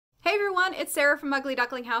Hey everyone, it's Sarah from Ugly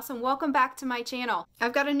Duckling House and welcome back to my channel.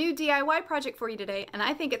 I've got a new DIY project for you today and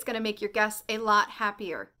I think it's going to make your guests a lot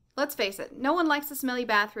happier. Let's face it, no one likes a smelly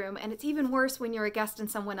bathroom, and it's even worse when you're a guest in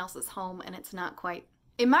someone else's home and it's not quite.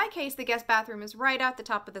 In my case, the guest bathroom is right at the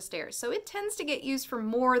top of the stairs, so it tends to get used for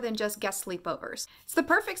more than just guest sleepovers. It's the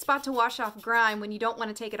perfect spot to wash off grime when you don't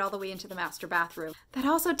want to take it all the way into the master bathroom. That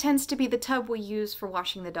also tends to be the tub we use for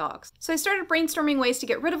washing the dogs. So I started brainstorming ways to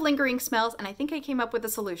get rid of lingering smells, and I think I came up with a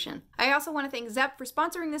solution. I also want to thank Zepp for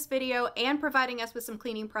sponsoring this video and providing us with some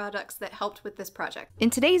cleaning products that helped with this project.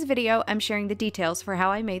 In today's video, I'm sharing the details for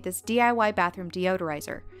how I made this DIY bathroom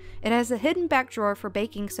deodorizer. It has a hidden back drawer for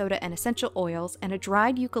baking soda and essential oils, and a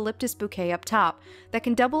dried eucalyptus bouquet up top that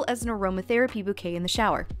can double as an aromatherapy bouquet in the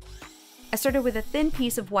shower. I started with a thin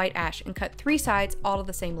piece of white ash and cut 3 sides all to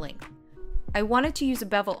the same length. I wanted to use a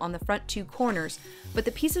bevel on the front 2 corners, but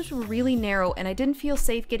the pieces were really narrow and I didn't feel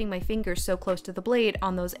safe getting my fingers so close to the blade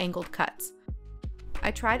on those angled cuts.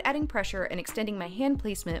 I tried adding pressure and extending my hand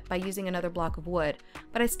placement by using another block of wood,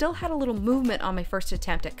 but I still had a little movement on my first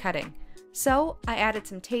attempt at cutting. So I added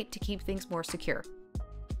some tape to keep things more secure.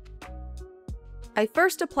 I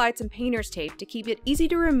first applied some painter's tape to keep it easy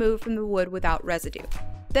to remove from the wood without residue.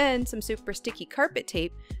 Then some super sticky carpet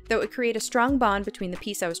tape that would create a strong bond between the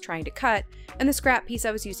piece I was trying to cut and the scrap piece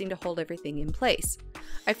I was using to hold everything in place.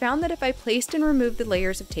 I found that if I placed and removed the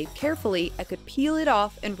layers of tape carefully, I could peel it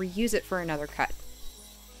off and reuse it for another cut.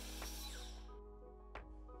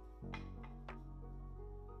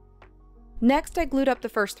 Next, I glued up the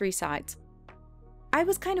first 3 sides. I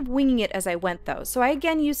was kind of winging it as I went though, so I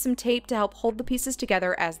again used some tape to help hold the pieces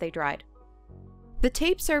together as they dried. The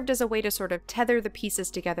tape served as a way to sort of tether the pieces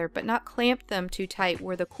together but not clamp them too tight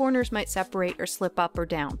where the corners might separate or slip up or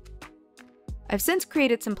down. I've since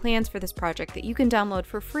created some plans for this project that you can download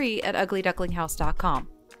for free at uglyducklinghouse.com.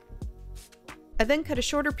 I then cut a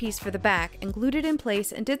shorter piece for the back and glued it in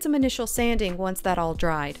place and did some initial sanding once that all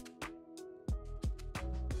dried.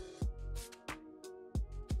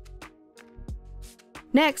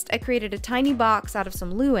 Next, I created a tiny box out of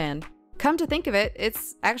some luan. Come to think of it,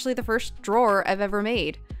 it's actually the first drawer I've ever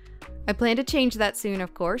made. I plan to change that soon,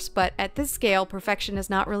 of course, but at this scale, perfection is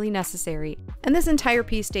not really necessary, and this entire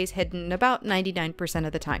piece stays hidden about 99%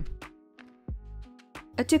 of the time.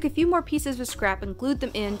 I took a few more pieces of scrap and glued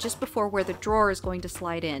them in just before where the drawer is going to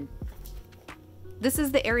slide in. This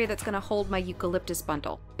is the area that's going to hold my eucalyptus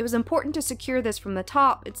bundle. It was important to secure this from the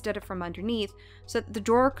top instead of from underneath so that the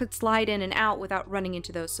drawer could slide in and out without running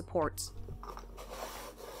into those supports.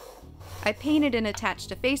 I painted and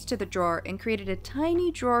attached a face to the drawer and created a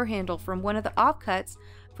tiny drawer handle from one of the offcuts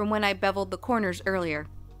from when I beveled the corners earlier.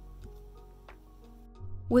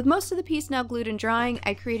 With most of the piece now glued and drying,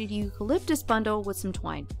 I created a eucalyptus bundle with some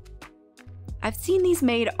twine. I've seen these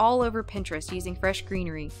made all over Pinterest using fresh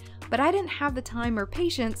greenery, but I didn't have the time or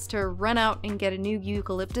patience to run out and get a new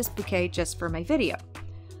eucalyptus bouquet just for my video.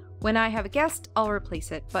 When I have a guest, I'll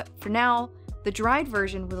replace it, but for now, the dried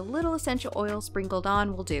version with a little essential oil sprinkled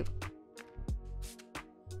on will do.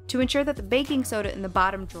 To ensure that the baking soda in the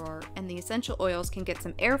bottom drawer and the essential oils can get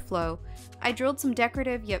some airflow, I drilled some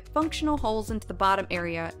decorative yet functional holes into the bottom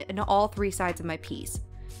area in all 3 sides of my piece.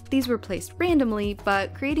 These were placed randomly,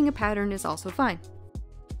 but creating a pattern is also fine.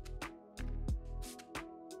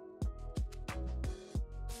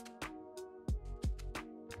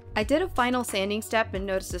 I did a final sanding step and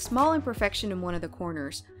noticed a small imperfection in one of the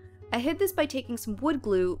corners. I hid this by taking some wood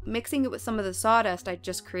glue, mixing it with some of the sawdust I'd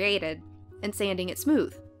just created, and sanding it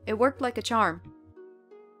smooth. It worked like a charm.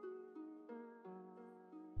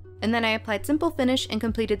 And then I applied simple finish and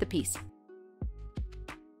completed the piece.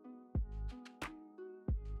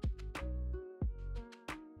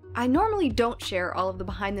 I normally don't share all of the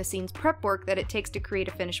behind-the-scenes prep work that it takes to create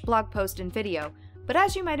a finished blog post and video, but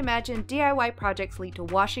as you might imagine, DIY projects lead to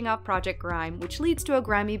washing off project grime, which leads to a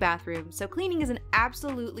grimy bathroom, so cleaning is an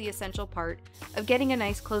absolutely essential part of getting a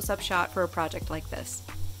nice close-up shot for a project like this.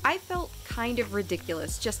 I felt kind of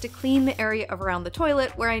ridiculous just to clean the area around the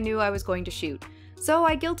toilet where I knew I was going to shoot, so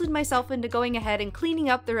I guilted myself into going ahead and cleaning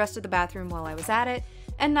up the rest of the bathroom while I was at it,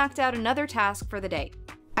 and knocked out another task for the day.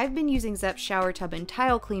 I've been using Zepp's shower tub and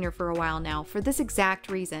tile cleaner for a while now for this exact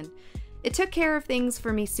reason. It took care of things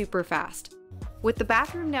for me super fast. With the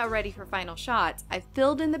bathroom now ready for final shots, I've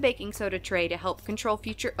filled in the baking soda tray to help control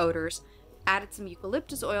future odors, added some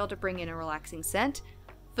eucalyptus oil to bring in a relaxing scent,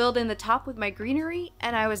 filled in the top with my greenery,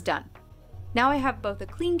 and I was done. Now I have both a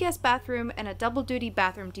clean guest bathroom and a double-duty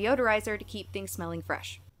bathroom deodorizer to keep things smelling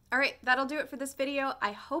fresh. Alright, that'll do it for this video.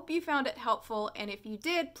 I hope you found it helpful, and if you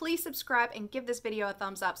did, please subscribe and give this video a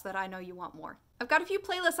thumbs up so that I know you want more. I've got a few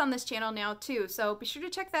playlists on this channel now too, so be sure to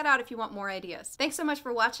check that out if you want more ideas. Thanks so much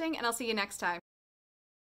for watching, and I'll see you next time.